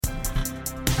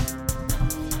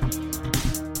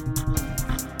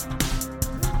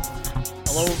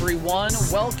Hello, everyone.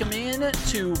 Welcome in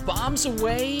to Bombs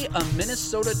Away, a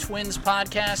Minnesota Twins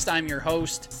podcast. I'm your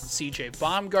host, CJ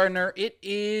Baumgartner. It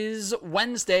is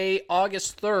Wednesday,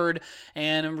 August 3rd,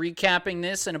 and I'm recapping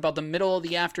this in about the middle of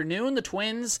the afternoon. The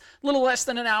Twins, a little less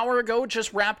than an hour ago,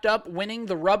 just wrapped up winning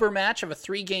the rubber match of a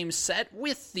 3-game set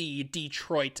with the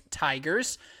Detroit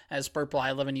Tigers. As Bert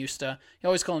Blyleven used to, you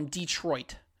always call him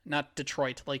Detroit, not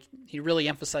Detroit. Like, he really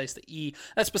emphasized the E.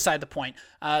 That's beside the point.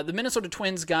 The Minnesota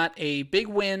Twins got a big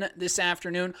win this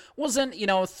afternoon. Wasn't,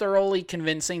 thoroughly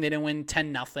convincing. They didn't win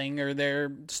 10-0, or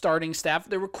their starting staff.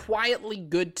 They were quietly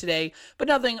good today, but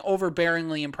nothing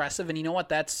overbearingly impressive. And you know what?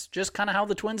 That's just kind of how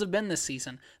the Twins have been this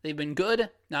season. They've been good,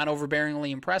 not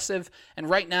overbearingly impressive. And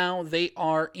right now, they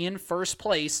are in first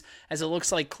place, as it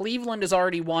looks like Cleveland has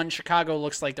already won. Chicago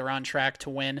looks like they're on track to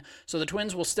win. So the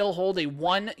Twins will still hold a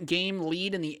 1-game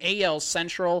lead in the AL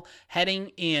Central,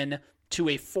 heading in to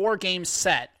a 4-game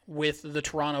set with the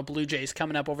Toronto Blue Jays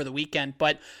coming up over the weekend.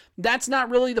 But that's not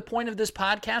really the point of this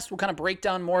podcast. We'll kind of break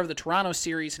down more of the Toronto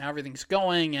series and how everything's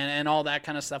going and all that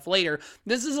kind of stuff later.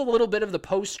 This is a little bit of the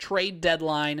post-trade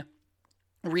deadline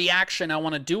reaction I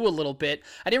want to do a little bit.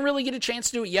 I didn't really get a chance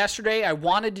to do it yesterday. I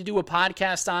wanted to do a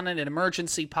podcast on it, an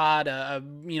emergency pod,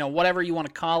 whatever you want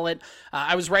to call it.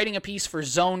 I was writing a piece for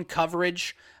Zone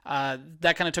Coverage.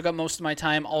 That kind of took up most of my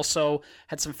time. Also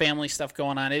had some family stuff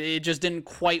going on. It just didn't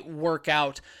quite work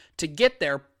out to get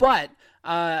there, but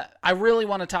I really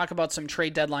want to talk about some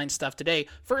trade deadline stuff today.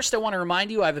 First, I want to remind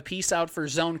you I have a piece out for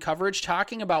Zone Coverage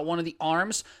talking about one of the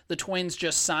arms the Twins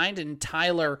just signed in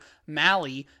Tyler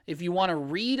Mahle. If you want to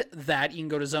read that, you can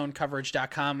go to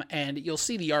zonecoverage.com and you'll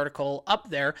see the article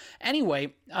up there.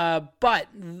 Anyway, but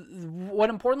what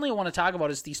importantly I want to talk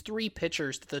about is these 3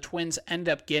 pitchers that the Twins end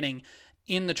up getting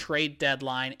in the trade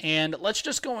deadline. And let's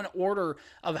just go in order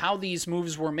of how these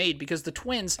moves were made, because the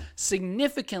Twins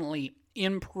significantly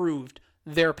improved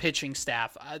their pitching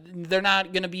staff. They're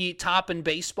not going to be top in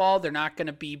baseball. They're not going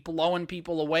to be blowing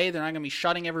people away. They're not going to be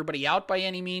shutting everybody out by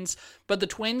any means. But the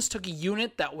Twins took a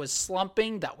unit that was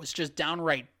slumping, that was just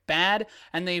downright bad,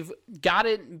 and they've got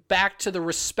it back to the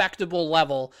respectable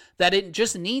level that it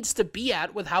just needs to be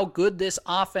at with how good this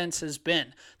offense has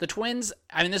been. The Twins,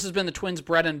 this has been the Twins'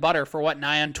 bread and butter for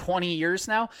nigh on 20 years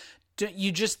now.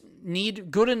 You just need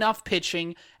good enough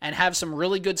pitching and have some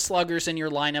really good sluggers in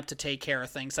your lineup to take care of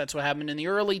things. That's what happened in the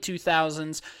early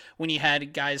 2000s when you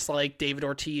had guys like David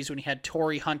Ortiz, when you had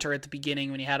Torrey Hunter at the beginning,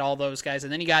 when you had all those guys.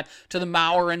 And then you got to the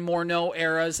Mauer and Morneau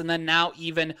eras. And then now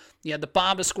even you had the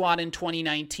Bomba Squad in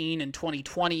 2019 and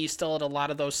 2020. You still had a lot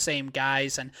of those same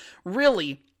guys. And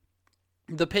really,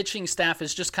 the pitching staff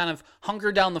is just kind of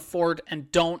hunker down the fort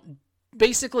and don't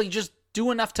basically just do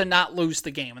enough to not lose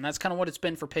the game, and that's kind of what it's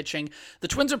been for pitching. The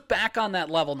Twins are back on that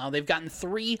level now. They've gotten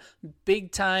 3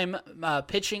 big-time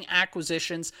pitching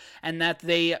acquisitions, and that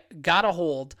they got a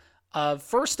hold of,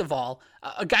 first of all,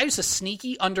 a guy who's a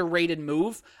sneaky, underrated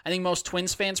move. I think most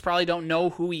Twins fans probably don't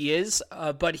know who he is,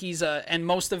 but and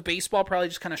most of baseball probably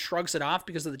just kind of shrugs it off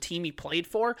because of the team he played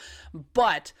for.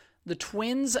 But the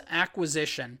Twins'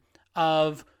 acquisition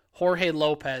of Jorge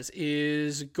Lopez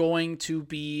is going to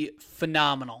be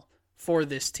phenomenal for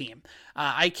this team.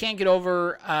 I can't get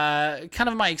over kind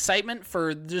of my excitement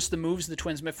for just the moves the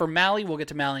Twins made. For Mahle, we'll get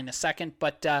to Mahle in a second,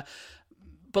 but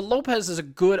Lopez is a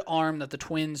good arm that the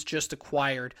Twins just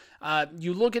acquired.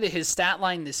 You look at his stat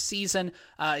line this season,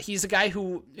 he's a guy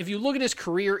who, if you look at his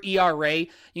career ERA, you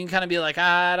can kind of be like,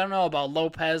 I don't know about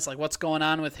Lopez, like what's going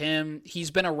on with him. He's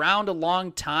been around a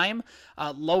long time,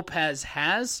 Lopez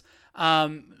has.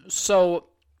 So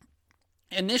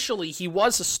initially, he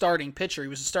was a starting pitcher. He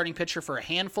was a starting pitcher for a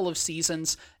handful of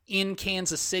seasons in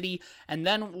Kansas City, and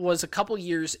then was a couple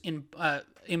years in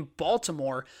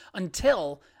Baltimore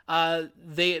until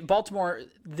Baltimore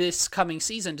this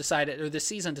season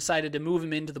decided to move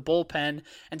him into the bullpen.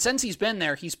 And since he's been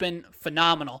there, he's been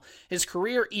phenomenal. His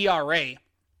career ERA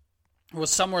was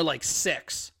somewhere like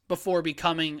 6 before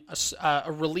becoming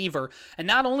a reliever. And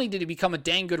not only did he become a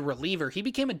dang good reliever, he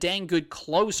became a dang good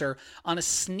closer on a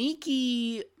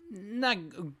sneaky,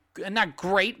 not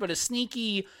great, but a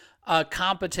sneaky,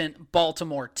 competent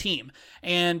Baltimore team.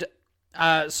 And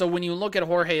so when you look at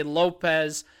Jorge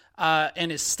Lopez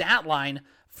and his stat line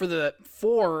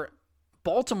for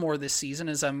Baltimore this season,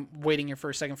 as I'm waiting here for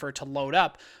a second for it to load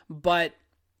up, but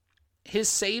his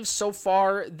saves so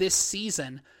far this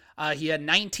season, he had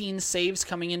 19 saves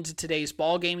coming into today's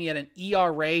ball game. He had an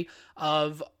ERA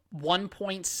of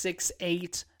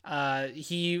 1.68.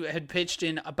 He had pitched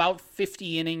in about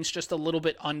 50 innings, just a little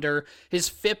bit under. His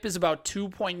FIP is about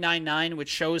 2.99, which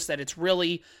shows that it's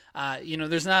really,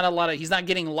 there's not a lot of, he's not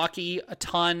getting lucky a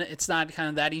ton. It's not kind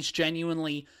of that. He's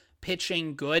genuinely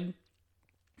pitching good.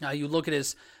 You look at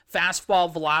his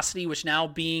fastball velocity, which now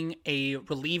being a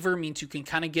reliever means you can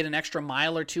kind of get an extra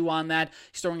mile or two on that.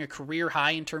 He's throwing a career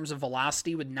high in terms of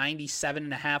velocity with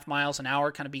 97.5 miles an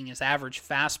hour, kind of being his average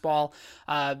fastball.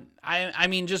 I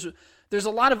mean, just there's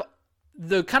a lot of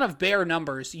the kind of bare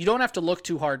numbers. You don't have to look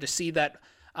too hard to see that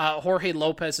Jorge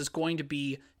Lopez is going to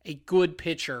be a good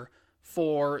pitcher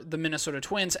for the Minnesota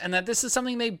Twins, and that this is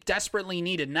something they desperately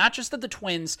needed. Not just that the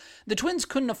Twins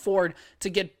couldn't afford to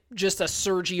get just a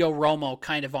Sergio Romo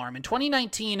kind of arm. In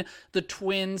 2019, the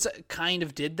Twins kind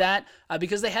of did that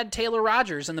because they had Taylor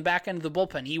Rogers in the back end of the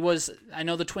bullpen. I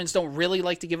know the Twins don't really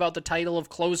like to give out the title of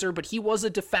closer, but he was a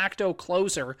de facto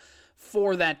closer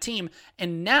for that team.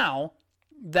 And now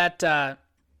that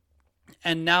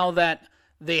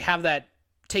they have that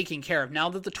taken care of, now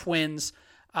that the Twins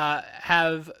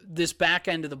have this back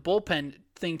end of the bullpen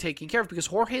thing taken care of, because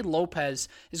Jorge Lopez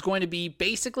is going to be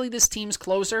basically this team's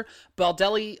closer.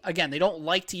 Baldelli, again, they don't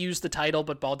like to use the title,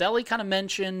 but Baldelli kind of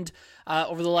mentioned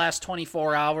over the last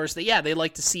 24 hours that, they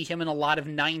like to see him in a lot of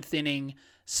ninth inning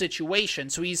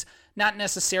situations. So he's not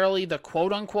necessarily the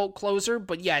quote-unquote closer,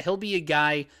 but he'll be a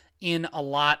guy in a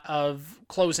lot of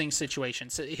closing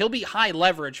situations. So he'll be high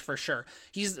leverage for sure.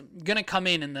 He's going to come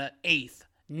in the 8th,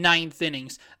 9th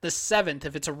innings, the 7th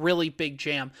if it's a really big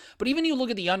jam. But even you look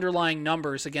at the underlying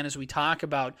numbers, again, as we talk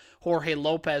about Jorge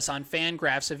Lopez on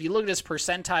Fangraphs, if you look at his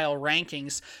percentile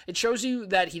rankings, it shows you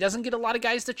that he doesn't get a lot of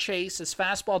guys to chase. His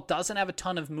fastball doesn't have a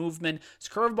ton of movement. His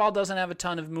curveball doesn't have a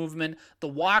ton of movement. The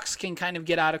walks can kind of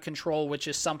get out of control, which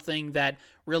is something that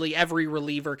really every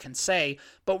reliever can say.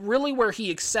 But really where he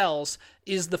excels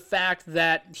is the fact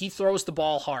that he throws the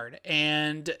ball hard,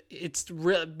 and it's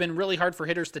been really hard for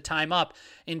hitters to time up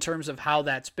in terms of how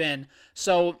that's been.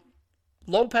 So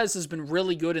Lopez has been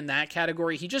really good in that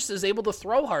category. He just is able to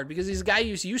throw hard because he's a guy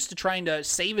who's used to trying to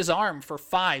save his arm for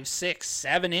 5, 6,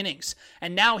 7 innings,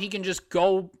 and now he can just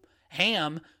go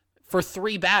ham for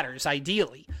 3 batters,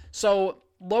 ideally. So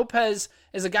Lopez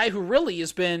is a guy who really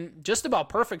has been just about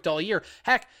perfect all year.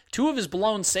 Heck, 2 of his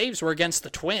blown saves were against the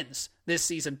Twins this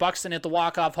season. Buxton hit the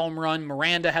walk-off home run.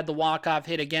 Miranda had the walk-off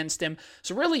hit against him.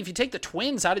 So really, if you take the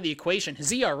Twins out of the equation,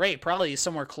 his ERA probably is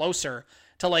somewhere closer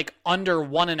to like under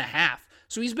 1.5.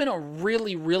 So he's been a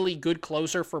really, really good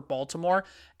closer for Baltimore.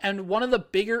 And one of the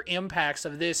bigger impacts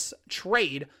of this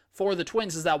trade for the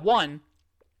Twins is that, one,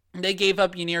 they gave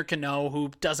up Yennier Cano,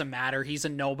 who doesn't matter. He's a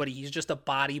nobody. He's just a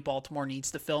body Baltimore needs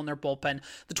to fill in their bullpen.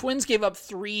 The Twins gave up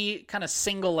 3 kind of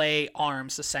single-A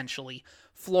arms, essentially.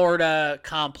 Florida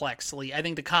Complex League. I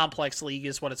think the Complex League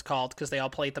is what it's called because they all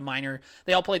play at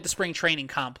the spring training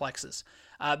complexes.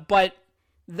 But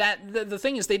the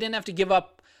thing is, they didn't have to give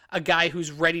up a guy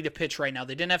who's ready to pitch right now.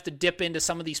 They didn't have to dip into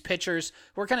some of these pitchers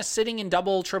who are kind of sitting in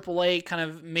double, triple-A, kind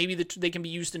of maybe they can be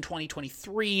used in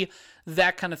 2023,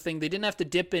 that kind of thing. They didn't have to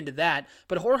dip into that.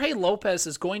 But Jorge Lopez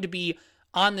is going to be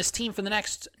on this team for the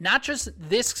next, not just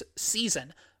this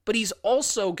season, but he's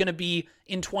also going to be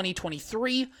in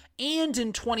 2023 and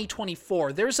in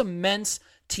 2024. There's immense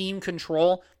team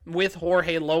control with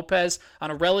Jorge Lopez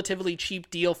on a relatively cheap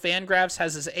deal. Fangraphs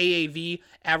has his AAV,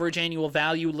 average annual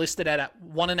value, listed at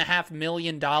 $1.5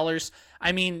 million.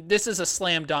 I mean, this is a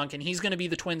slam dunk, and he's going to be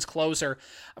the Twins closer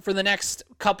for the next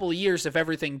couple of years if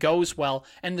everything goes well.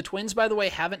 And the Twins, by the way,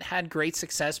 haven't had great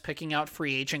success picking out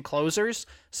free agent closers.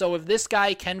 So if this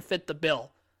guy can fit the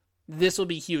bill, this will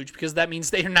be huge because that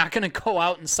means they're not going to go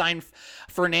out and sign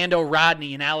Fernando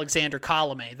Rodney and Alexander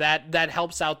Colome. That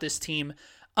helps out this team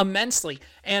immensely.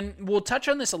 And we'll touch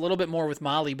on this a little bit more with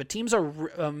Malley, but teams are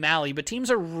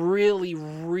really,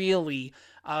 really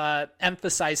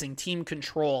emphasizing team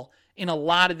control in a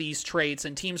lot of these trades,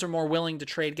 and teams are more willing to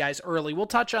trade guys early. We'll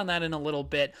touch on that in a little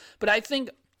bit, but I think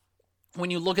when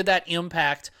you look at that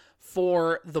impact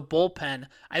for the bullpen,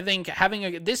 I think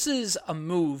this is a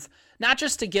move not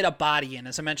just to get a body in,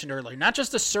 as I mentioned earlier, not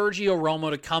just a Sergio Romo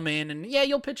to come in and,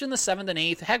 you'll pitch in the 7th and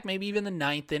 8th, heck, maybe even the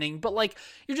 9th inning, but like,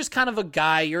 you're just kind of a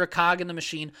guy, you're a cog in the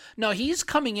machine. No, he's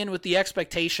coming in with the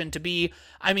expectation to be,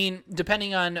 I mean,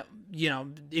 depending on,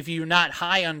 if you're not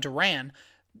high on Duran,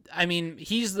 I mean,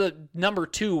 he's the number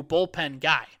 2 bullpen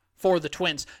guy for the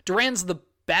Twins. Duran's the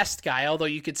best guy, although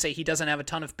you could say he doesn't have a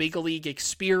ton of big league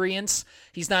experience.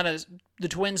 The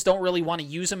Twins don't really want to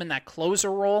use him in that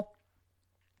closer role.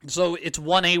 So it's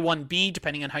 1A, 1B,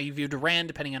 depending on how you view Duran,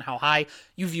 depending on how high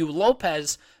you view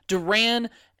Lopez. Duran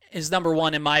is number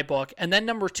 1 in my book, and then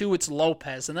number 2, it's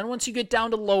Lopez. And then once you get down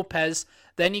to Lopez,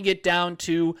 then you get down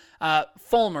to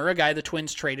Fulmer, a guy the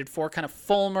Twins traded for, kind of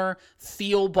Fulmer,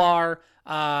 Thielbar,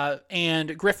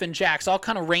 and Griffin Jax all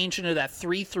kind of range into that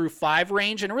 3 through 5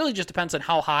 range, and it really just depends on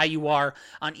how high you are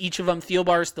on each of them.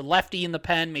 Thielbar's the lefty in the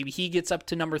pen. Maybe he gets up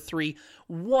to number 3.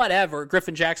 Whatever.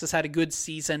 Griffin Jax has had a good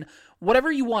season.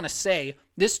 Whatever you want to say,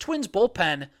 this Twins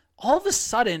bullpen all of a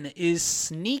sudden is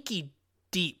sneaky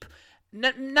deep.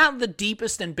 Not the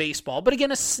deepest in baseball, but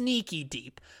again, a sneaky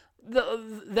deep.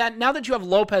 That now that you have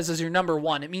Lopez as your number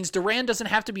 1, it means Duran doesn't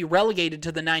have to be relegated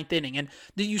to the 9th inning. And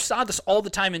you saw this all the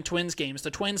time in Twins games.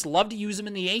 The Twins love to use him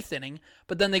in the 8th inning,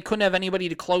 but then they couldn't have anybody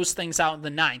to close things out in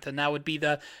the 9th. And that would be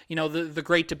the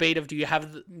great debate of, do you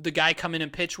have the guy come in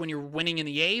and pitch when you're winning in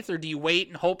the 8th, or do you wait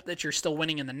and hope that you're still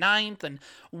winning in the 9th, and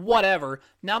whatever.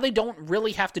 Now they don't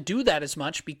really have to do that as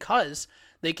much because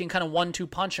they can kind of 1-2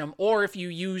 punch him. Or if you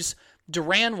use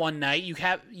Duran one night,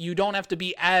 you don't have to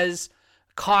be as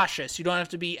cautious. You don't have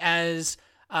to be as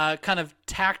kind of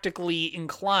tactically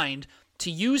inclined to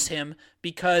use him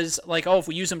because, like, if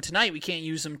we use him tonight, we can't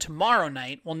use him tomorrow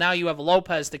night. Well, now you have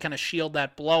Lopez to kind of shield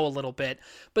that blow a little bit.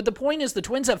 But the point is, the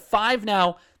Twins have 5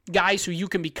 now guys who you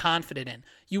can be confident in.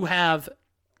 You have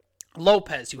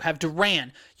Lopez, you have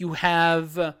Duran, you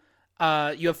have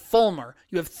Fulmer,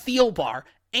 you have Thielbar,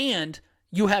 and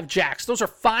you have Jax. Those are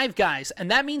 5 guys,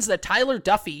 and that means that Tyler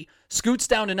Duffy scoots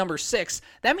down to number 6.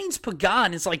 That means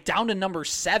Pagan is like down to number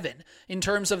 7 in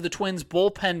terms of the Twins'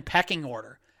 bullpen pecking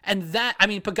order. And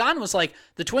Pagan was like,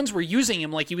 the Twins were using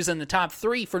him like he was in the top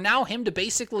 3. For now, him to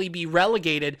basically be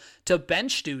relegated to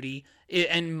bench duty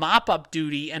and mop-up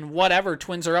duty and whatever,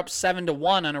 Twins are up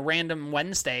 7-1 on a random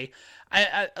Wednesday.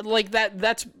 I like that.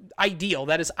 That's ideal.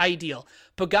 That is ideal.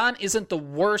 Pagan isn't the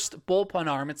worst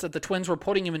bullpen arm. It's that the Twins were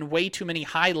putting him in way too many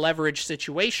high leverage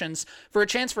situations. For a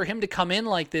chance for him to come in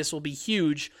like this will be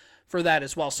huge for that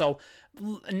as well. So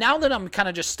now that I'm kind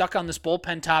of just stuck on this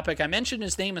bullpen topic, I mentioned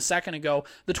his name a second ago.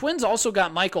 The Twins also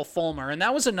got Michael Fulmer, and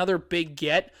that was another big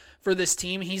get for this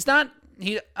team. He's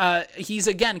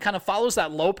again kind of follows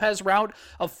that Lopez route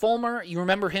of Fulmer. You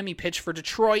remember him, he pitched for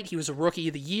Detroit. He was a rookie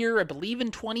of the year, I believe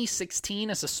in 2016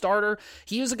 as a starter.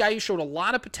 He was a guy who showed a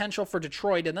lot of potential for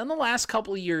Detroit, and then the last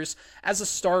couple of years as a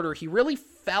starter, he really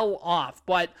fell off.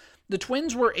 But the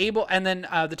Twins were able, and then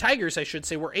the Tigers, I should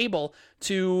say, were able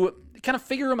to kind of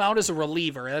figure him out as a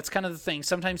reliever. That's kind of the thing.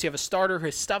 Sometimes you have a starter,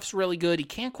 his stuff's really good, he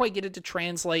can't quite get it to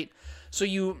translate, so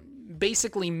you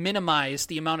basically minimize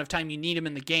the amount of time you need him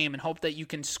in the game and hope that you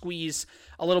can squeeze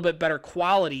a little bit better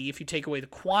quality if you take away the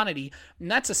quantity. And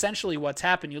that's essentially what's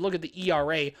happened. You look at the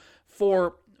ERA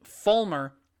for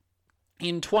Fulmer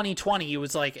in 2020, it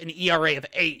was like an ERA of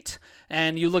 8.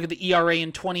 And you look at the ERA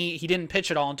in he didn't pitch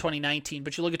at all in 2019,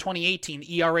 but you look at 2018,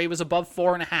 the ERA was above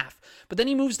 4.5. But then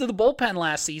he moves to the bullpen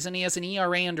last season. He has an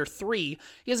ERA under 3.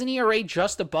 He has an ERA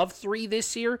just above 3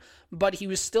 this year, but he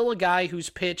was still a guy who's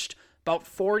pitched about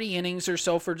 40 innings or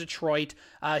so for Detroit.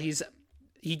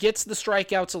 He gets the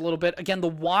strikeouts a little bit. Again, the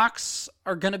walks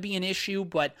are going to be an issue,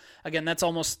 but again, that's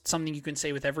almost something you can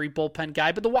say with every bullpen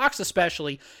guy. But the walks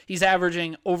especially, he's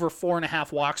averaging over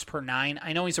 4.5 walks per 9.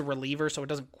 I know he's a reliever, so it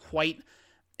doesn't quite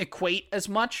equate as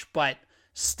much, but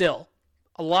still,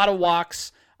 a lot of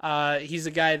walks. He's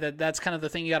a guy that's kind of the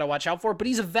thing you got to watch out for, but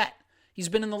he's a vet. He's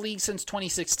been in the league since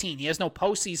 2016. He has no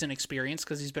postseason experience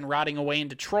because he's been rotting away in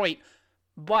Detroit,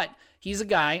 but he's a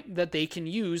guy that they can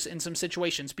use in some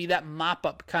situations, be that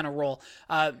mop-up kind of role.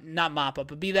 Not mop-up,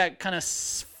 but be that kind of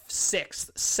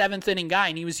 6th, 7th inning guy.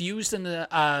 And he was used in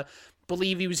the,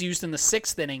 believe he was used in the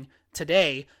 6th inning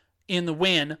today in the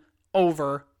win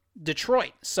over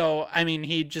Detroit. So, I mean,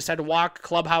 he just had to walk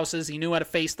clubhouses. He knew how to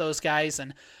face those guys,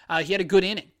 and he had a good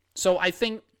inning. So I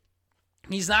think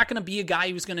he's not going to be a guy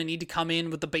who's going to need to come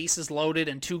in with the bases loaded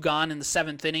and 2 gone in the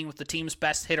 7th inning with the team's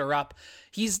best hitter up.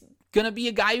 He's going to be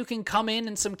a guy who can come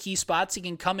in some key spots. He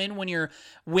can come in when you're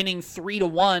winning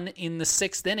 3-1 in the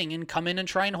 6th inning and come in and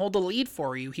try and hold the lead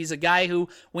for you. He's a guy who,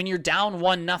 when you're down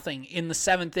 1-0 in the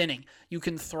 7th inning, you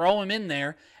can throw him in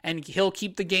there and he'll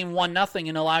keep the game 1-0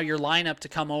 and allow your lineup to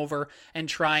come over and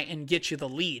try and get you the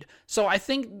lead. So I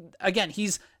think, again,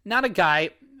 he's not a guy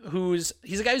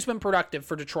he's a guy who's been productive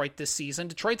for Detroit this season.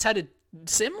 Detroit's had a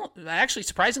actually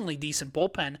surprisingly decent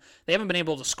bullpen. They haven't been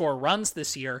able to score runs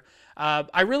this year.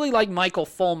 I really like Michael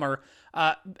Fulmer.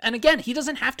 And again, he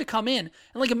doesn't have to come in.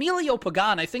 And like Emilio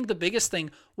Pagan, I think the biggest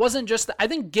thing wasn't just, I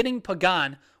think getting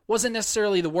Pagan wasn't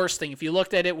necessarily the worst thing. If you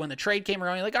looked at it when the trade came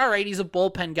around, you're like, all right, he's a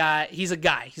bullpen guy. He's a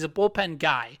bullpen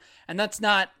guy. And that's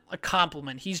not a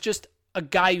compliment. He's just a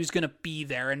guy who's going to be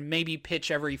there and maybe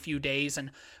pitch every few days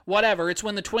and whatever. It's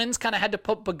when the Twins kind of had to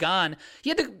put Pagan.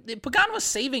 Pagan was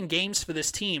saving games for this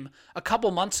team a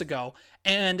couple months ago,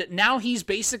 and now he's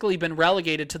basically been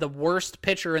relegated to the worst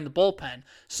pitcher in the bullpen.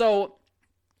 So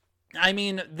I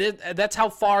mean, that's how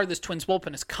far this Twins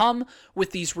bullpen has come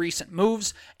with these recent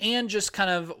moves, and just kind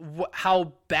of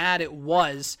how bad it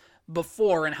was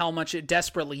before and how much it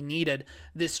desperately needed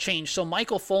this change. So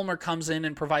Michael Fulmer comes in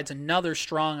and provides another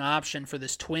strong option for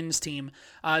this Twins team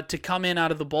to come in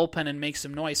out of the bullpen and make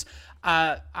some noise.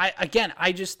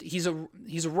 He's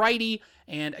a righty,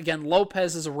 and again,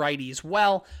 Lopez is a righty as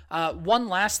well. One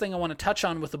last thing I want to touch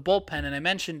on with the bullpen, and I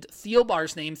mentioned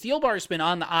Thielbar's name. Thielbar's been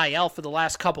on the IL for the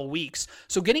last couple weeks,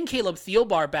 so getting Caleb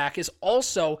Thielbar back is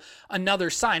also another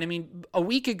sign. I mean, a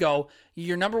week ago,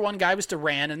 your number one guy was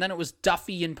Duran, and then it was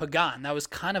Duffy and Pagan. That was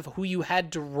kind of who you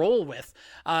had to roll with.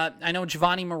 I know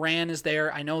Giovanni Moran is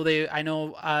there. I know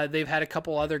they've had a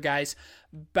couple other guys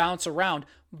bounce around,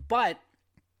 but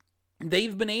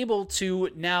they've been able to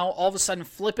now all of a sudden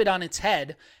flip it on its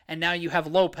head, and now you have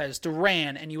Lopez,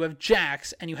 Duran, and you have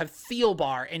Jax, and you have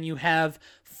Thielbar, and you have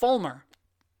Fulmer.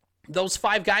 Those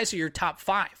 5 guys are your top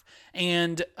 5.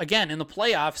 And again, in the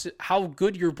playoffs, how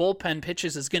good your bullpen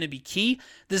pitches is going to be key.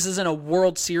 This isn't a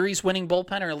World Series winning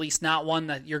bullpen, or at least not one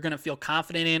that you're going to feel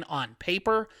confident in on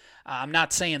paper. I'm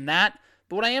not saying that.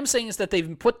 But what I am saying is that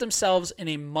they've put themselves in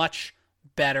a much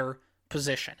better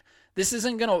position. This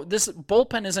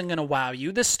bullpen isn't going to wow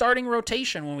you. This starting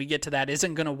rotation, when we get to that,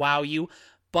 isn't going to wow you.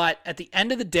 But at the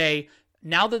end of the day,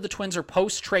 now that the Twins are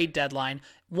post-trade deadline,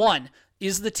 one,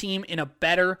 is the team in a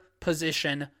better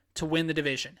position to win the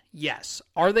division? Yes.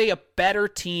 Are they a better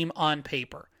team on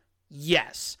paper?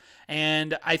 Yes.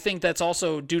 And I think that's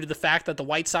also due to the fact that the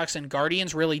White Sox and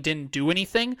Guardians really didn't do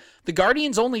anything. The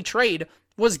Guardians' only trade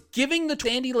was giving the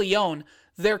Sandy León,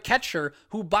 their catcher,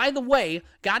 who, by the way,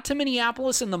 got to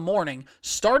Minneapolis in the morning,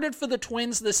 started for the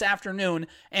Twins this afternoon,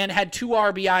 and had 2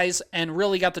 RBIs and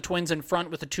really got the Twins in front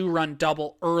with a 2-run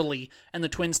double early, and the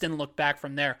Twins didn't look back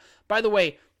from there. By the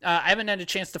way, I haven't had a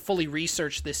chance to fully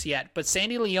research this yet, but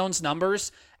Sandy León's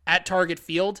numbers at Target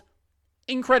Field,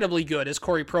 incredibly good, as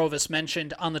Corey Provis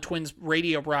mentioned on the Twins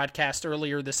radio broadcast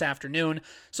earlier this afternoon.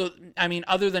 So, I mean,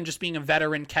 other than just being a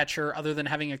veteran catcher, other than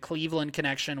having a Cleveland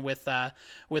connection with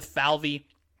Falvey,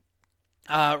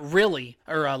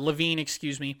 Levine,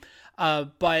 excuse me.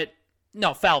 But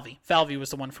no, Falvey. Falvey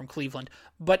was the one from Cleveland.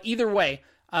 But either way,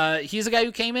 he's a guy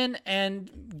who came in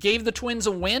and gave the Twins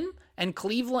a win, and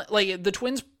Cleveland, the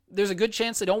Twins, there's a good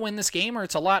chance they don't win this game, or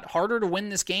it's a lot harder to win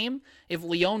this game if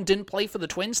León didn't play for the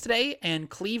Twins today, and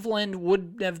Cleveland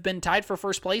would have been tied for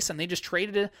first place, and they just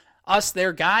traded us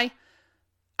their guy.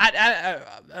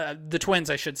 The Twins,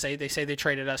 I should say. They say they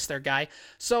traded us their guy.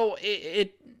 So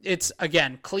it's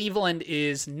again, Cleveland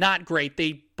is not great.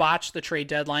 They botched the trade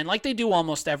deadline like they do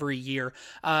almost every year.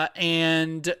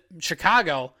 And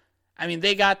Chicago, I mean,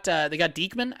 they got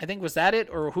Diekman, I think, was that it?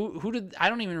 Or who did, I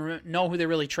don't even know who they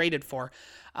really traded for.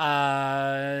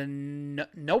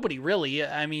 Nobody really.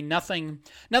 I mean, nothing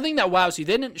that wows you.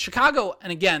 They didn't, Chicago,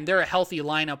 and again, they're a healthy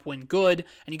lineup when good,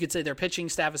 and you could say their pitching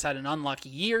staff has had an unlucky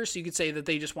year, so you could say that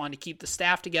they just wanted to keep the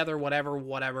staff together,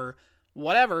 whatever.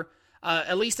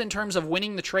 At least in terms of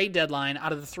winning the trade deadline,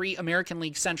 out of the 3 American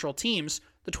League Central teams,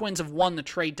 the Twins have won the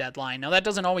trade deadline. Now, that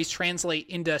doesn't always translate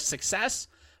into success,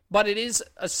 but it is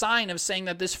a sign of saying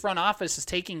that this front office is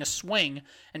taking a swing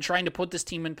and trying to put this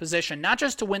team in position, not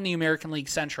just to win the American League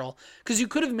Central, because you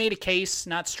could have made a case,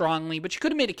 not strongly, but you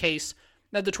could have made a case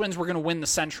that the Twins were going to win the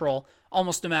Central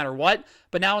almost no matter what.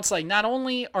 But now it's like, not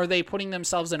only are they putting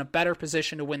themselves in a better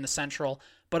position to win the Central,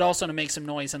 but also to make some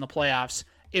noise in the playoffs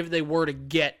if they were to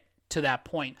get to that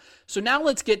point. So now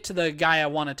let's get to the guy I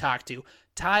want to talk to,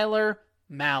 Tyler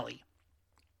Mahle.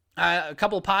 A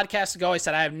couple of podcasts ago, I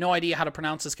said I have no idea how to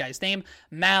pronounce this guy's name.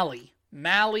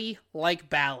 Mahle like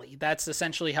Bally. That's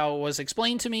essentially how it was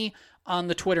explained to me on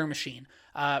the Twitter machine.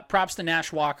 Props to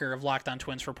Nash Walker of Locked On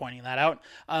Twins for pointing that out.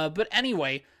 But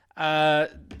anyway, Tyler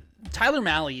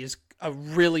Mahle is a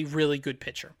really, really good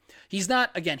pitcher. He's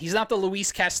not the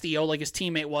Luis Castillo like his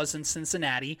teammate was in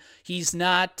Cincinnati. He's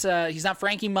not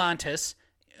Frankie Montas,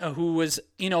 who was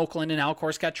in Oakland and now, of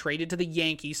course, got traded to the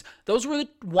Yankees. Those were the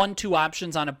 1-2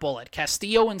 options on a bullet.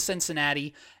 Castillo in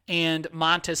Cincinnati and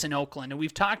Montas in Oakland. And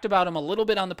we've talked about him a little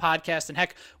bit on the podcast. And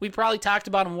heck, we probably talked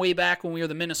about him way back when we were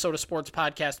the Minnesota Sports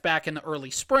Podcast back in the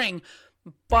early spring.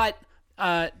 But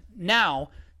now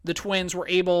the Twins were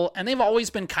able, and they've always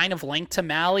been kind of linked to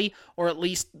Mahle, or at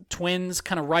least Twins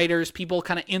kind of writers, people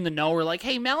kind of in the know are like,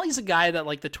 hey, Mally's a guy that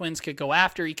like the Twins could go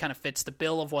after. He kind of fits the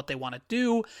bill of what they want to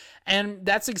do. And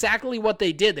that's exactly what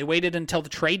they did. They waited until the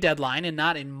trade deadline and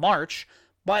not in March.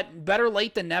 But better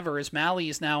late than never, as Mahle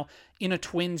is now in a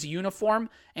Twins uniform.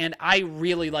 And I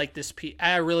really like this trade.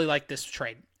 I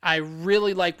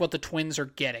really like what the Twins are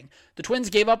getting. The Twins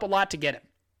gave up a lot to get him.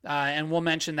 And we'll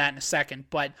mention that in a second.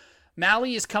 But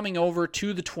Mahle is coming over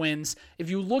to the Twins. If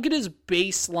you look at his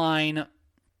baseline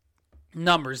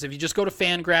numbers, if you just go to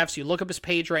Fangraphs, you look up his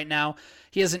page right now,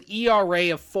 he has an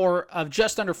ERA of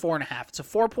just under 4.5. It's a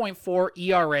 4.4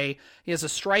 ERA. He has a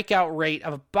strikeout rate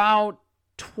of about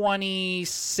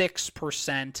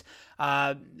 26%.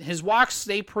 His walks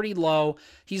stay pretty low.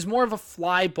 He's more of a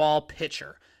fly ball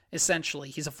pitcher, essentially.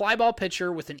 He's a fly ball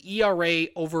pitcher with an ERA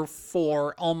over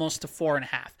 4, almost to 4.5.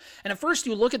 And at first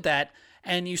you look at that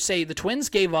and you say the Twins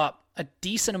gave up a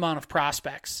decent amount of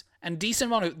prospects. And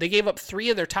they gave up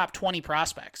 3 of their top 20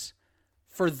 prospects.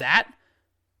 For that,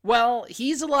 well,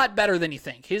 he's a lot better than you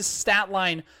think. His stat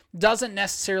line doesn't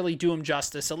necessarily do him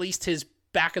justice, at least his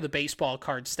back of the baseball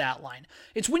card stat line.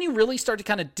 It's when you really start to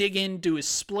kind of dig into his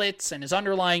splits and his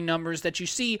underlying numbers that you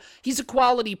see he's a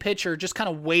quality pitcher just kind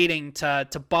of waiting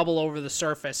to bubble over the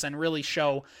surface and really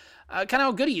show kind of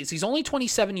how good he is. He's only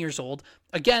 27 years old.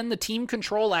 Again, the team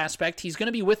control aspect, he's going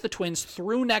to be with the Twins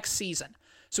through next season.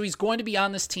 So he's going to be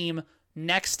on this team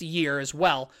next year as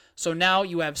well. So now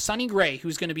you have Sonny Gray,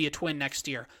 who's going to be a Twin next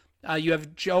year. You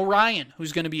have Joe Ryan,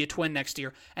 who's going to be a Twin next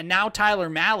year. And now Tyler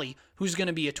Mahle, who's going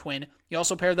to be a Twin. You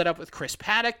also pair that up with Chris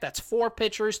Paddack. That's 4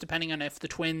 pitchers, depending on if the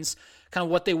Twins, kind of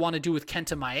what they want to do with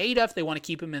Kenta Maeda, if they want to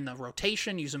keep him in the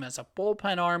rotation, use him as a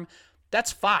bullpen arm.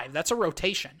 That's 5. That's a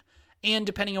rotation. And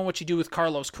depending on what you do with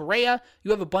Carlos Correa,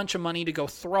 you have a bunch of money to go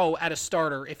throw at a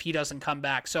starter if he doesn't come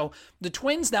back. So the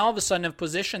Twins now all of a sudden have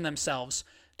positioned themselves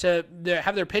to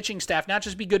have their pitching staff not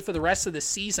just be good for the rest of the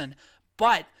season,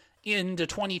 but into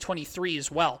 2023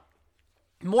 as well.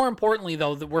 More importantly,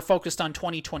 though, that we're focused on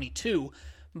 2022.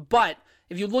 But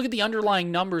if you look at the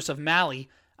underlying numbers of Mahle,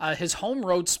 his home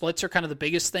road splits are kind of the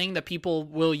biggest thing that people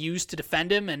will use to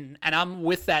defend him, and I'm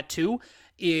with that too,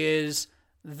 is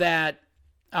that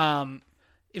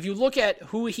if you look at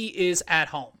who he is at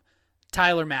home,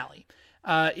 Tyler Mahle,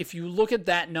 if you look at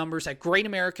that numbers at Great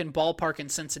American Ballpark in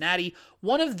Cincinnati,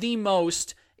 one of the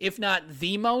most, if not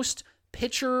the most,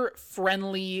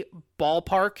 pitcher-friendly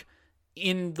ballpark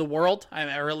in the world,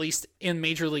 or at least in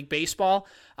Major League Baseball.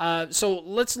 So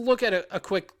let's look at a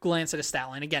quick glance at his stat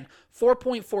line. Again,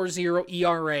 4.40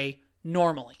 ERA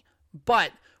normally.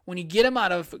 But when you get him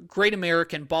out of Great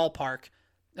American Ballpark,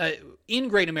 in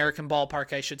Great American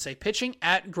Ballpark, I should say, pitching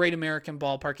at Great American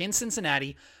Ballpark in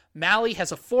Cincinnati, Mahle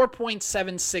has a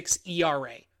 4.76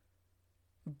 ERA.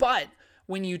 But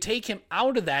when you take him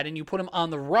out of that and you put him on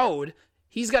the road,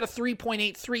 he's got a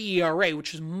 3.83 ERA,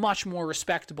 which is much more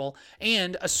respectable.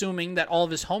 And assuming that all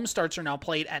of his home starts are now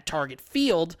played at Target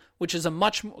Field, which is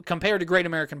compared to Great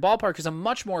American Ballpark, is a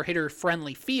much more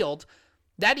hitter-friendly field,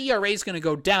 that ERA is going to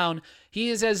go down. He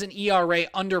has an ERA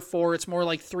under 4. It's more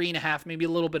like 3.5, maybe a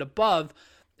little bit above.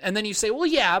 And then you say, well,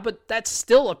 yeah, but that's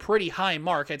still a pretty high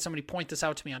mark. I had somebody point this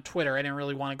out to me on Twitter. I didn't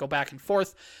really want to go back and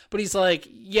forth. But he's like,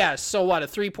 yeah, so what? A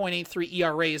 3.83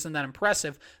 ERA isn't that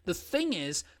impressive. The thing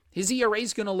is, his ERA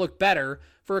is going to look better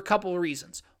for a couple of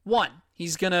reasons. One,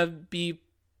 he's going to be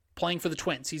playing for the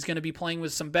Twins. He's going to be playing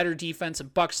with some better defense in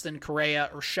Buxton,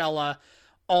 Correa, Urshela,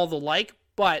 all the like.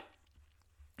 But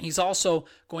he's also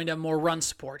going to have more run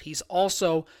support. He's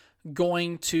also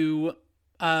going to,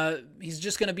 he's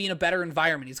just going to be in a better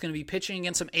environment. He's going to be pitching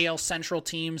against some AL Central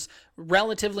teams,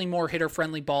 relatively more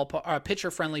pitcher-friendly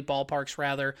ballparks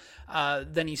rather,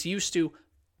 than he's used to.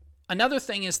 Another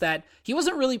thing is that he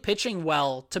wasn't really pitching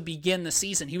well to begin the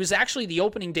season. He was actually the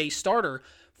opening day starter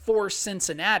for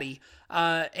Cincinnati,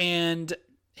 and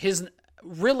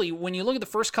really, when you look at the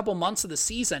first couple months of the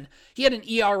season, he had an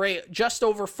ERA just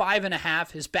over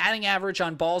 5.5. His batting average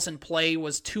on balls in play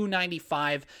was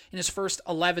 .295 in his first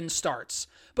 11 starts.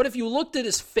 But if you looked at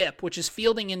his FIP, which is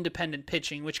fielding independent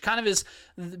pitching, which kind of is,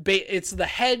 it's the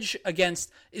hedge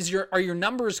against, are your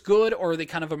numbers good or are they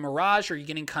kind of a mirage? Or are you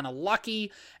getting kind of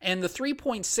lucky? And the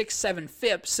 3.67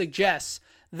 FIP suggests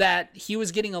that he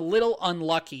was getting a little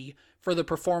unlucky for the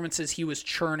performances he was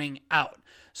churning out.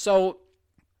 So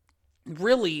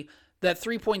really, that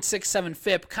 3.67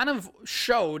 FIP kind of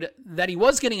showed that he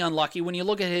was getting unlucky. When you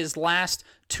look at his last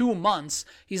 2 months,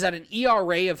 he's at an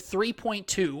ERA of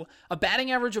 3.2, a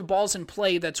batting average of balls in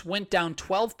play that's went down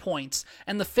 12 points,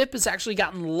 and the FIP has actually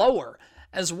gotten lower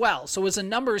as well. So his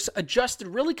numbers adjusted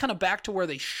really kind of back to where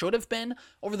they should have been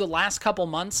over the last couple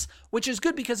months, which is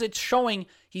good because it's showing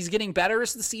he's getting better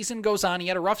as the season goes on. He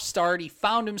had a rough start. He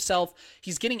found himself.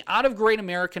 He's getting out of Great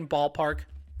American Ballpark,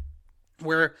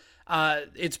 where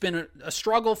it's been a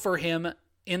struggle for him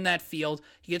in that field.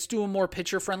 He gets to a more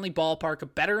pitcher-friendly ballpark, a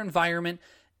better environment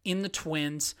in the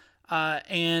Twins.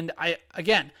 And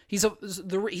he's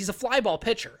a fly ball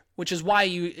pitcher, which is why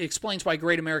explains why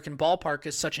Great American Ballpark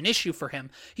is such an issue for him.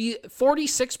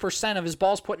 46% of his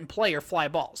balls put in play are fly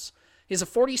balls. He has a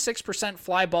 46%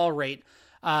 fly ball rate.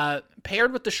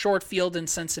 Paired with the short field in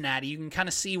Cincinnati, you can kind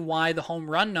of see why the home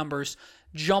run numbers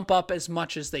jump up as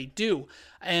much as they do.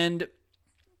 And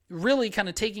really kind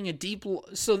of taking a deep...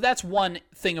 So that's one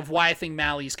thing of why I think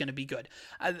Mahle is going to be good.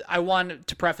 I want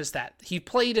to preface that. He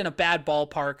played in a bad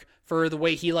ballpark for the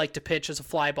way he liked to pitch as a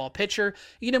fly ball pitcher.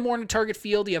 You get him more in a target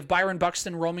field. You have Byron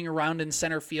Buxton roaming around in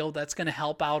center field. That's going to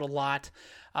help out a lot.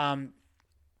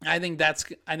 I think that's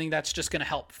just going to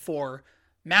help for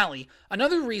Mahle.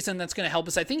 Another reason that's going to help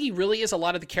is I think he really is a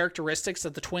lot of the characteristics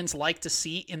that the Twins like to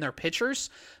see in their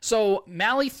pitchers. So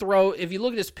Mahle if you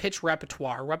look at his pitch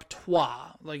repertoire,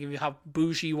 like if you how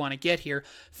bougie you want to get here,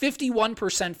 51%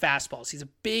 fastballs. He's a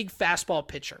big fastball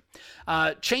pitcher.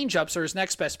 Changeups are his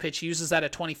next best pitch. He uses that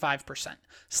at 25%.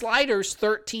 Sliders,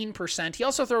 13%. He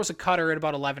also throws a cutter at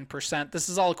about 11%. This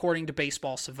is all according to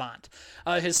Baseball Savant.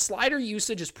 His slider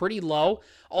usage is pretty low.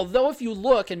 Although if you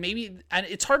look, and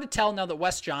it's hard to tell now that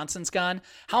Wes Johnson's gone,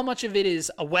 how much of it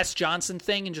is a Wes Johnson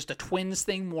thing and just a Twins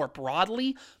thing more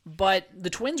broadly, but the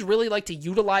Twins really like to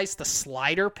utilize the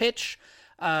slider pitch.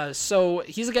 So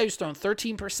he's a guy who's thrown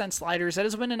 13% sliders. That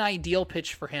has been an ideal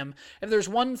pitch for him. If there's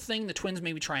one thing the Twins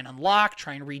maybe try and unlock,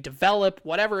 try and redevelop,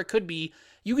 whatever it could be,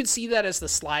 you could see that as the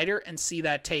slider and see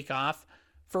that take off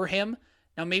for him.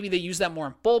 Now maybe they use that more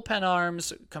in bullpen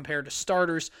arms compared to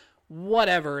starters.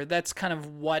 Whatever, that's kind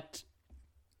of what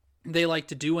they like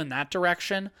to do in that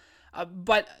direction.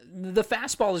 But the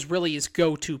fastball is really his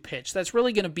go-to pitch. That's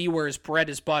really going to be where his bread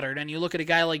is buttered. And you look at a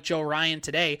guy like Joe Ryan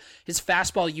today, his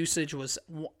fastball usage was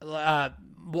a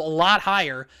lot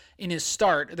higher in his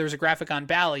start. There was a graphic on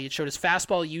Bally. It showed his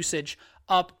fastball usage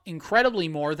up incredibly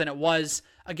more than it was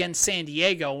against San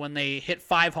Diego when they hit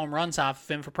 5 home runs off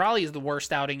of him for probably the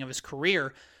worst outing of his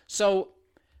career. So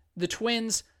the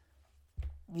Twins,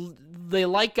 they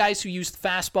like guys who use the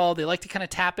fastball. They like to kind of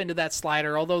tap into that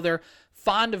slider, although they're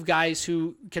fond of guys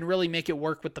who can really make it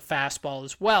work with the fastball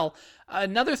as well.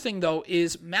 Another thing, though,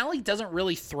 is Mahle doesn't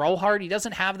really throw hard. He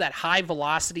doesn't have that high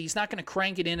velocity. He's not going to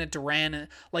crank it in at Duran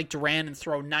and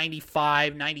throw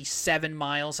 95, 97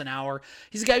 miles an hour.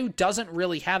 He's a guy who doesn't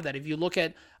really have that. If you look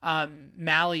at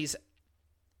Mahle's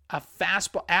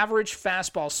average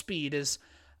fastball speed is...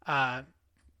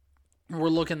 we're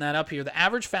looking that up here. The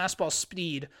average fastball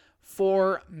speed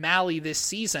for Mahle this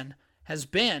season has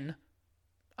been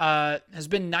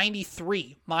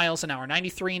 93 miles an hour,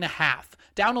 93 and a half.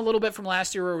 Down a little bit from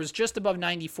last year where it was just above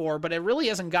 94, but it really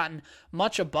hasn't gotten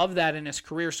much above that in his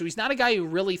career. So he's not a guy who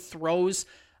really throws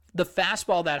the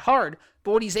fastball that hard,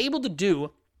 but what he's able to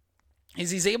do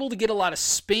is he's able to get a lot of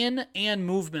spin and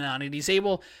movement on it. He's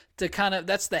able to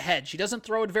that's the hedge. He doesn't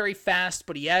throw it very fast,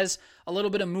 but he has a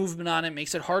little bit of movement on it,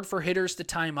 makes it hard for hitters to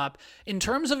time up. In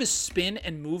terms of his spin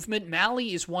and movement,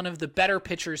 Mahle is one of the better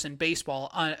pitchers in baseball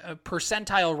on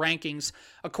percentile rankings.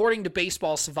 According to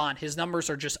Baseball Savant, his numbers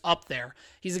are just up there.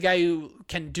 He's a guy who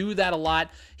can do that a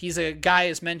lot. He's a guy,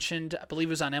 as mentioned, I believe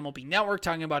it was on MLB Network,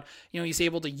 talking about, he's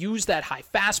able to use that high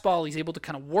fastball. He's able to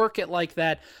kind of work it like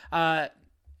that.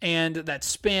 And that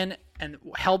spin, and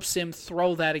helps him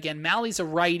throw that again. Mahle's a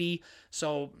righty,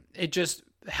 so it just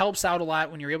helps out a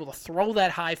lot when you're able to throw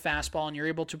that high fastball and you're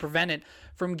able to prevent it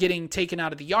from getting taken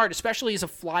out of the yard, especially as a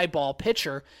fly ball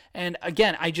pitcher. And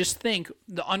again, I just think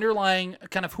the underlying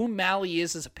kind of who Mahle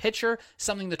is as a pitcher,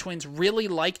 something the Twins really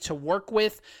like to work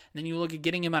with. And then you look at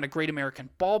getting him out of Great American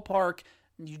Ballpark.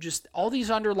 All these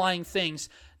underlying things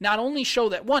not only show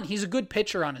that, one, he's a good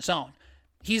pitcher on his own.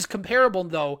 He's comparable,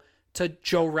 though, to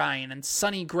Joe Ryan and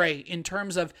Sonny Gray in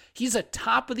terms of he's a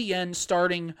top-of-the-end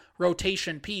starting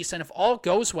rotation piece, and if all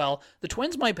goes well, the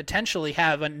Twins might potentially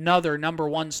have another number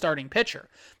one starting pitcher.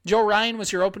 Joe Ryan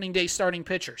was your opening day starting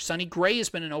pitcher. Sonny Gray has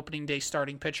been an opening day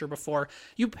starting pitcher before.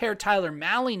 You pair Tyler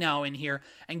Mahle now in here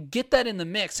and get that in the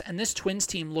mix, and this Twins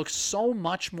team looks so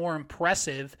much more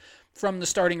impressive from the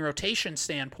starting rotation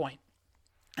standpoint.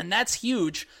 And that's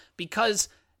huge because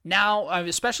now,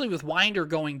 especially with Winder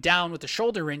going down with the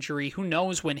shoulder injury, who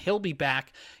knows when he'll be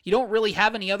back, you don't really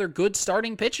have any other good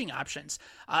starting pitching options.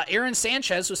 Aaron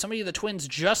Sanchez was somebody the Twins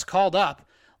just called up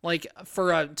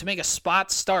to make a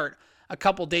spot start a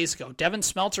couple days ago. Devin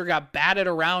Smeltzer got batted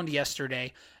around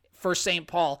yesterday for St.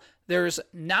 Paul. There's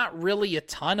not really a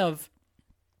ton of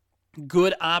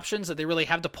good options that they really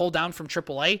have to pull down from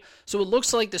AAA, so it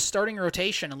looks like the starting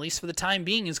rotation, at least for the time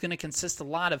being, is going to consist a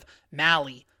lot of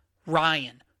Mahle,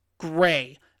 Ryan,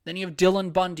 Gray. Then you have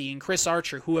Dylan Bundy and Chris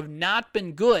Archer, who have not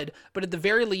been good, but at the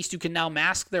very least you can now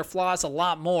mask their flaws a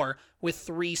lot more with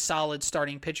 3 solid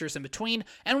starting pitchers in between.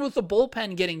 And with the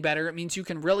bullpen getting better, it means you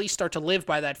can really start to live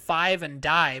by that 5 and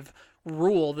dive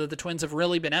rule that the Twins have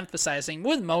really been emphasizing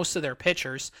with most of their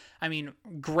pitchers. I mean,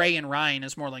 Gray and Ryan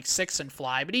is more like 6 and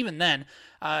fly, but even then,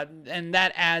 and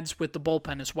that adds with the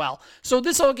bullpen as well. So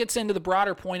this all gets into the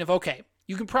broader point of, okay,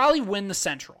 you can probably win the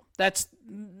Central. That's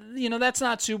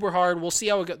not super hard. We'll see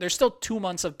how it goes. There's still 2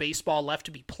 months of baseball left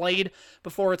to be played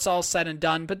before it's all said and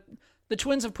done, but the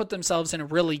Twins have put themselves in a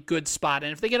really good spot.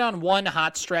 And if they get on one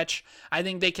hot stretch, I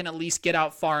think they can at least get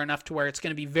out far enough to where it's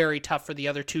going to be very tough for the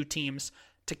other two teams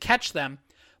to catch them.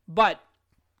 But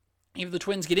if the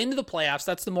Twins get into the playoffs,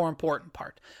 that's the more important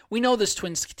part. We know this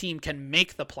Twins team can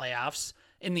make the playoffs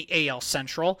in the AL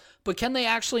Central, but can they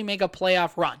actually make a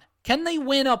playoff run? Can they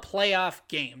win a playoff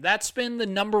game? That's been the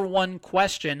number one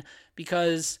question,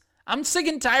 because I'm sick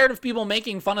and tired of people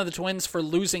making fun of the Twins for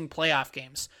losing playoff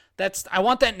games. I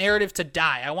want that narrative to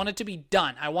die. I want it to be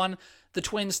done. I want the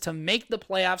Twins to make the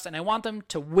playoffs, and I want them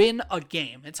to win a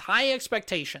game. It's high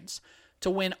expectations to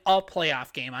win a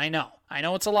playoff game. I know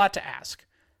it's a lot to ask.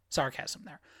 Sarcasm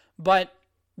there. But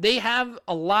they have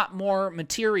a lot more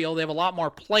material. They have a lot more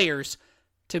players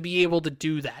to be able to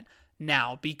do that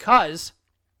now, because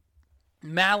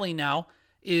Mahle now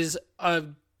is a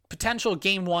potential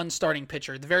Game 1 starting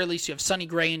pitcher. At the very least, you have Sonny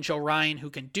Gray and Joe Ryan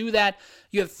who can do that.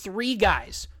 You have 3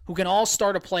 guys who can all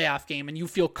start a playoff game and you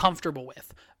feel comfortable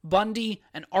with. Bundy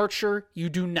and Archer, you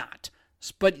do not.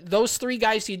 But those 3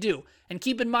 guys you do. And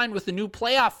keep in mind, with the new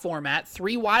playoff format,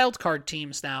 3 wildcard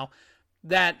teams now,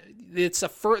 that it's the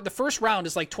first round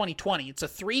is like 2020. It's a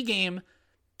 3-game,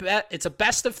 it's a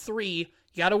best of 3.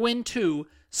 You got to win 2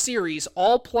 series,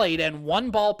 all played in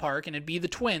one ballpark, and it'd be the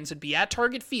Twins. It'd be at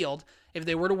Target Field if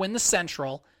they were to win the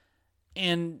Central.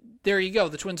 And there you go.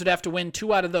 The Twins would have to win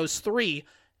 2 out of those 3.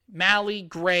 Mahle,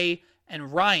 Gray,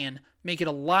 and Ryan make it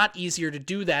a lot easier to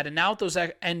do that. And now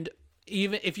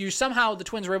even if the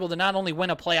Twins are able to not only win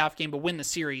a playoff game, but win the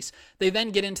series, they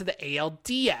then get into the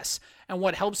ALDS. And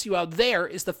what helps you out there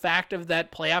is the fact of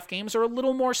that playoff games are a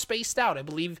little more spaced out. I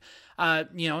believe,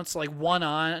 it's like 1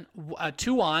 on,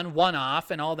 2 on, 1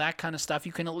 off, and all that kind of stuff.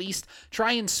 You can at least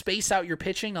try and space out your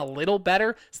pitching a little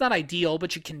better. It's not ideal,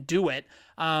 but you can do it.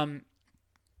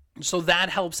 So that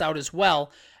helps out as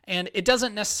well. And it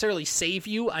doesn't necessarily save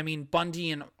you. I mean,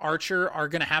 Bundy and Archer are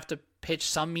going to have to pitch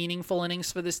some meaningful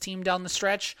innings for this team down the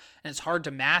stretch, and it's hard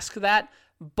to mask that.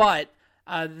 But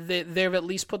they've at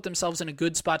least put themselves in a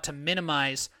good spot to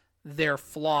minimize their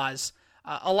flaws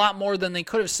a lot more than they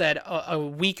could have said a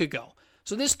week ago.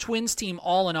 So this Twins team,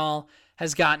 all in all,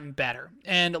 has gotten better.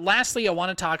 And lastly, I want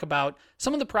to talk about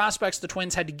some of the prospects the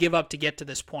Twins had to give up to get to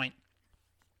this point.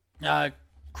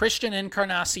 Christian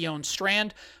Encarnacion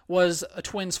Strand was a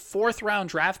Twins 4th-round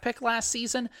draft pick last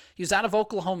season. He was out of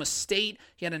Oklahoma State.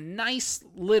 He had a nice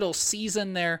little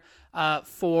season there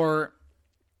for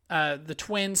the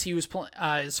Twins. He was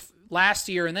his last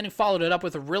year, and then he followed it up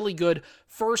with a really good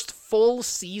first full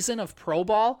season of pro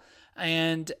ball.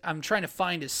 And I'm trying to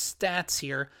find his stats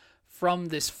here from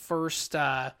this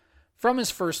from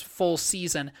his first full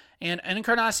season. And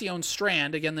Encarnacion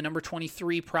Strand, again, the number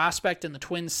 23 prospect in the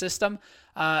Twins system,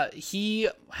 he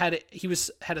had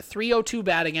a 302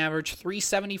 batting average,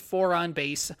 374 on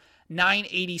base,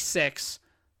 986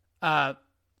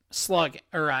 slugging.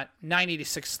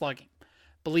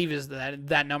 Believe is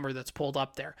that number that's pulled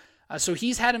up there. So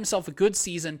he's had himself a good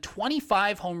season,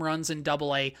 25 home runs in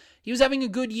Double-A. He was having a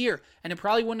good year, and it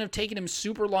probably wouldn't have taken him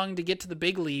super long to get to the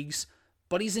big leagues,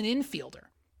 but he's an infielder.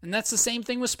 And that's the same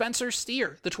thing with Spencer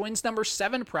Steer, the Twins' number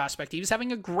 7 prospect. He was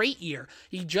having a great year.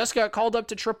 He just got called up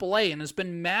to AAA and has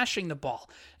been mashing the ball.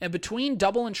 And between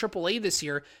Double and AAA this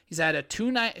year, he's had a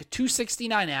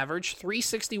 269 average,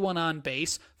 361 on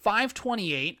base,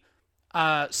 528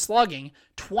 slugging,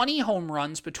 20 home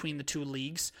runs between the 2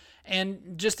 leagues.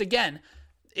 And just again,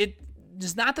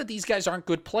 it's not that these guys aren't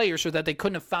good players or that they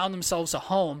couldn't have found themselves a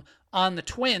home on the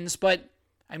Twins, but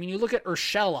I mean, you look at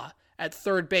Urshela at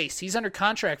third base. He's under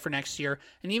contract for next year,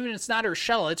 and even if it's not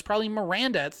Urshela, it's probably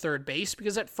Miranda at third base,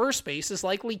 because at first base is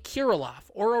likely Kirilloff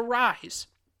or Arise.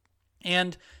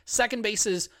 And second base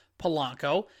is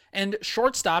Polanco, and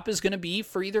shortstop is going to be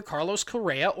for either Carlos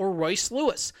Correa or Royce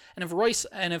Lewis. And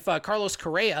if Carlos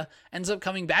Correa ends up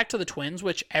coming back to the Twins,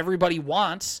 which everybody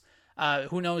wants,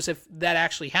 who knows if that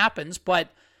actually happens, but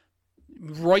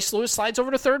Royce Lewis slides over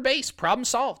to third base. Problem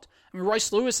solved. I mean,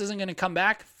 Royce Lewis isn't going to come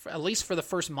back, at least for the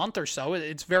first month or so.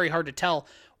 It's very hard to tell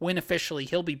when officially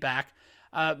he'll be back.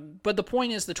 But the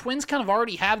point is, the Twins kind of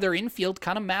already have their infield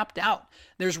kind of mapped out.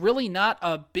 There's really not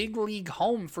a big league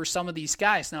home for some of these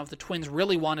guys. Now, if the Twins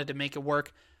really wanted to make it work,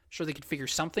 I'm sure they could figure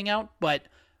something out, but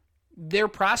they're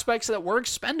prospects that were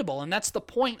expendable, and that's the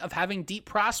point of having deep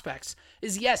prospects,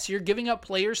 is yes, you're giving up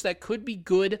players that could be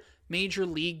good major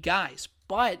league guys,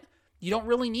 but You don't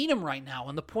really need him right now,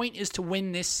 and the point is to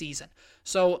win this season.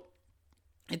 So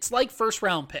it's like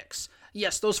first-round picks.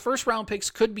 Yes, those first-round picks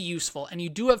could be useful, and you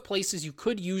do have places you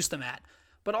could use them at,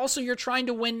 but also you're trying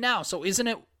to win now. So isn't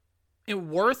it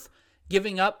worth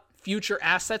giving up future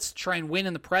assets to try and win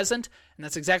in the present? And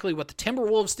that's exactly what the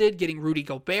Timberwolves did, getting Rudy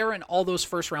Gobert and all those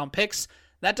first-round picks.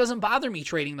 That doesn't bother me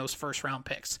trading those first-round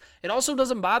picks. It also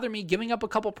doesn't bother me giving up a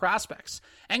couple prospects.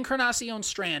 Encarnacion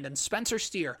Strand and Spencer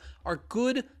Steer are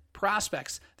good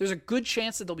prospects. There's a good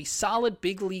chance that they'll be solid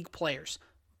big league players,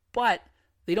 but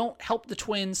they don't help the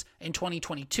Twins in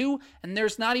 2022, and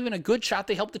there's not even a good shot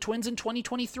they help the Twins in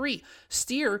 2023.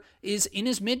 Steer is in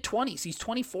his mid-20s. He's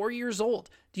 24 years old.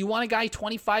 Do you want a guy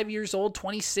 25 years old,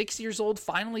 26 years old,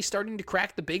 finally starting to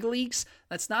crack the big leagues?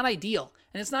 That's not ideal.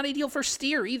 And it's not ideal for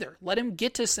Steer either. Let him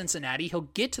get to Cincinnati. He'll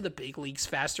get to the big leagues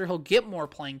faster. He'll get more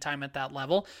playing time at that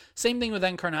level. Same thing with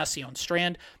Encarnacion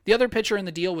Strand. The other pitcher in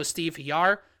the deal was Steve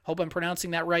Hiyar. Hope I'm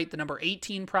pronouncing that right. The number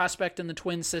 18 prospect in the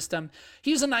Twins system.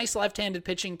 He's a nice left-handed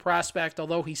pitching prospect,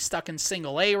 although he's stuck in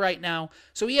single A right now.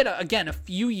 So he had, a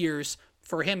few years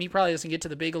for him. He probably doesn't get to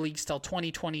the big leagues till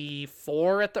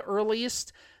 2024 at the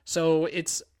earliest. So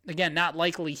it's, again, not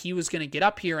likely he was going to get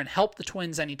up here and help the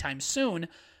Twins anytime soon.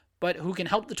 But who can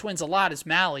help the Twins a lot is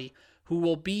Mahle, who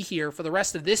will be here for the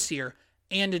rest of this year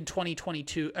and in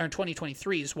 2022 or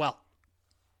 2023 as well.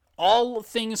 All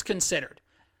things considered,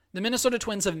 the Minnesota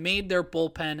Twins have made their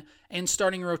bullpen and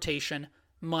starting rotation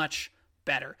much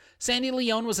better. Sandy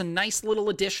Leon was a nice little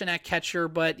addition at catcher,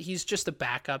 but he's just a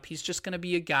backup. He's just going to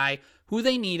be a guy who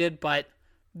they needed, but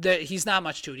he's not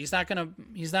much to it. He's not going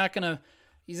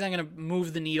to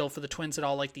move the needle for the Twins at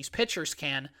all like these pitchers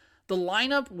can. The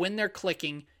lineup, when they're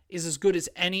clicking, is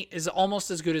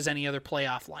almost as good as any other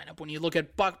playoff lineup. When you look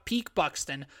at peak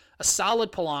Buxton, a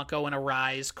solid Polanco and a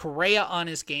Rise, Correa on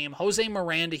his game, Jose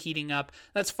Miranda heating up,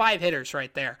 that's 5 hitters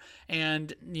right there.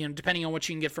 And depending on what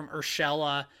you can get from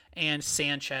Urshela and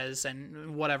Sanchez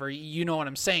and whatever, you know what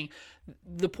I'm saying.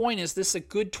 The point is, this is a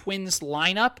good Twins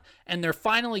lineup, and they're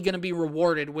finally going to be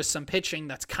rewarded with some pitching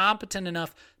that's competent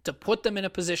enough to put them in a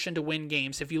position to win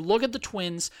games. If you look at the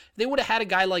Twins, they would have had a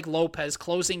guy like Lopez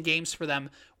closing games for them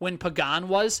when Pagan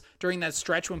was, during that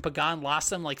stretch when Pagan lost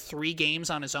them like 3 games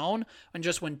on his own, and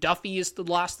just when Duffy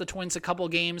lost the Twins a couple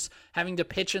games, having to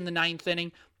pitch in the 9th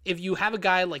inning. If you have a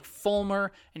guy like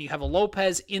Fulmer and you have a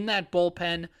Lopez in that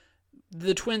bullpen,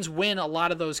 the Twins win a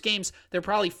lot of those games. They're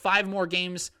probably 5 more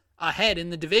games ahead in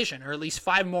the division, or at least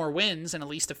 5 more wins and at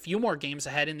least a few more games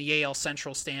ahead in the AL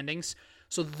Central standings.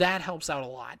 So that helps out a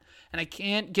lot. And I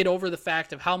can't get over the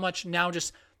fact of how much now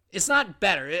it's not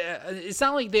better. It's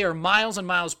not like they are miles and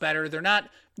miles better. They're not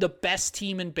the best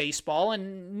team in baseball,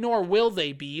 and nor will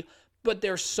they be, but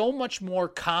they're so much more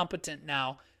competent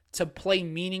now to play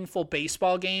meaningful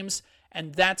baseball games,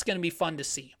 and that's going to be fun to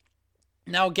see.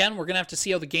 Now, again, we're going to have to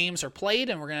see how the games are played,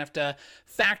 and we're going to have to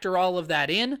factor all of that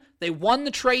in. They won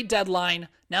the trade deadline.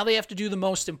 Now they have to do the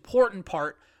most important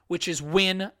part, which is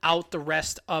win out the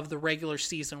rest of the regular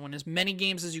season. Win as many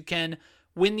games as you can,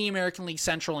 win the American League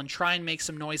Central, and try and make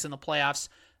some noise in the playoffs.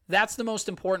 That's the most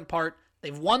important part.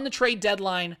 They've won the trade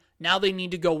deadline. Now they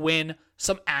need to go win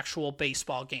some actual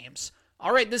baseball games.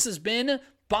 All right, this has been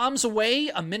Bombs Away,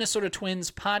 a Minnesota Twins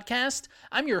podcast.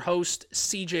 I'm your host,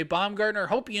 CJ Baumgartner.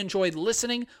 Hope you enjoyed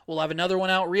listening. We'll have another one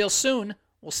out real soon.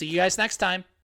 We'll see you guys next time.